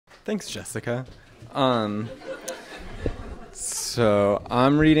Thanks, Jessica. So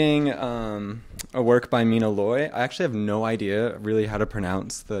I'm reading a work by Mina Loy. I actually have no idea really how to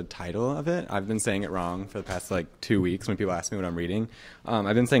pronounce the title of it. I've been saying it wrong for the past 2 weeks when people ask me what I'm reading.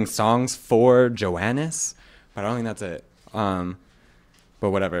 I've been saying Songs for Joannes, but I don't think that's it. But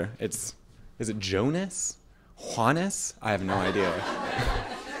whatever. Is it Jonas? Joannes? I have no idea.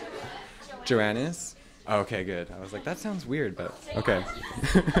 Joannes? Okay, good. I was like, that sounds weird, but okay.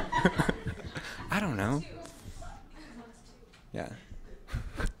 I don't know. Yeah.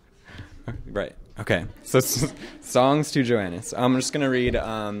 Right. Okay. So Songs to Joannes. I'm just going to read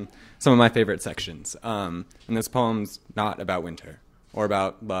some of my favorite sections. And this poem's not about winter or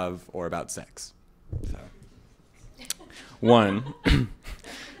about love or about sex. So. 1.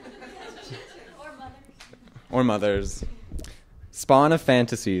 Or mothers. Spawn of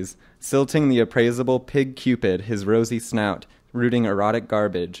fantasies, silting the appraisable pig Cupid, his rosy snout, rooting erotic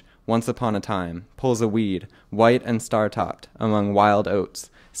garbage, once upon a time, pulls a weed, white and star-topped, among wild oats,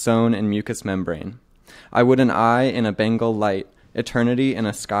 sown in mucous membrane. I would an eye in a Bengal light, eternity in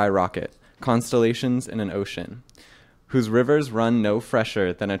a sky rocket, constellations in an ocean, whose rivers run no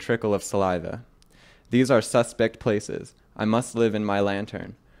fresher than a trickle of saliva. These are suspect places. I must live in my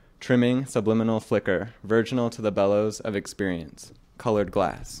lantern, trimming subliminal flicker, virginal to the bellows of experience, colored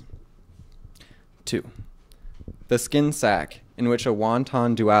glass. 2. The skin sack, in which a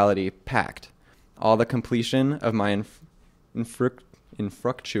wanton duality packed, all the completion of my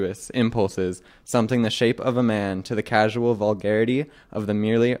infructuous impulses, something the shape of a man to the casual vulgarity of the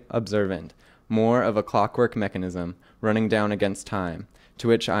merely observant, more of a clockwork mechanism, running down against time, to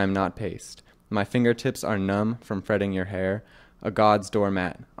which I am not paced. My fingertips are numb from fretting your hair, a god's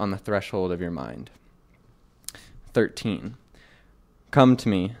doormat on the threshold of your mind. 13. Come to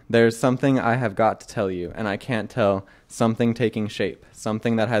me. There is something I have got to tell you, and I can't tell, something taking shape,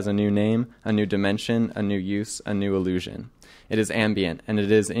 something that has a new name, a new dimension, a new use, a new illusion. It is ambient, and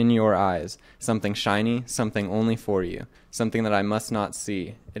it is in your eyes, something shiny, something only for you, something that I must not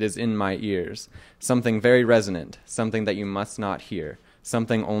see. It is in my ears, something very resonant, something that you must not hear,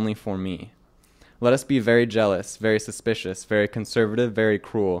 something only for me. Let us be very jealous, very suspicious, very conservative, very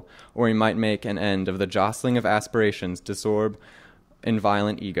cruel, or we might make an end of the jostling of aspirations disorb in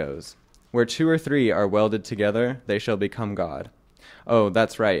violent egos. Where 2 or 3 are welded together, they shall become God. Oh,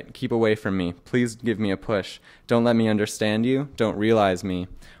 that's right. Keep away from me. Please give me a push. Don't let me understand you. Don't realize me.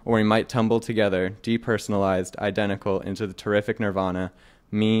 Or we might tumble together, depersonalized, identical, into the terrific nirvana.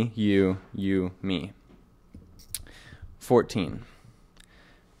 Me, you, me. 14.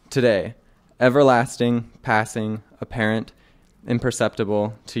 Today, everlasting, passing, apparent,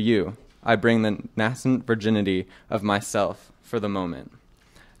 imperceptible to you, I bring the nascent virginity of myself for the moment.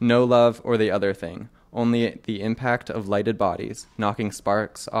 No love or the other thing, only the impact of lighted bodies, knocking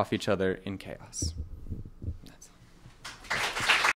sparks off each other in chaos.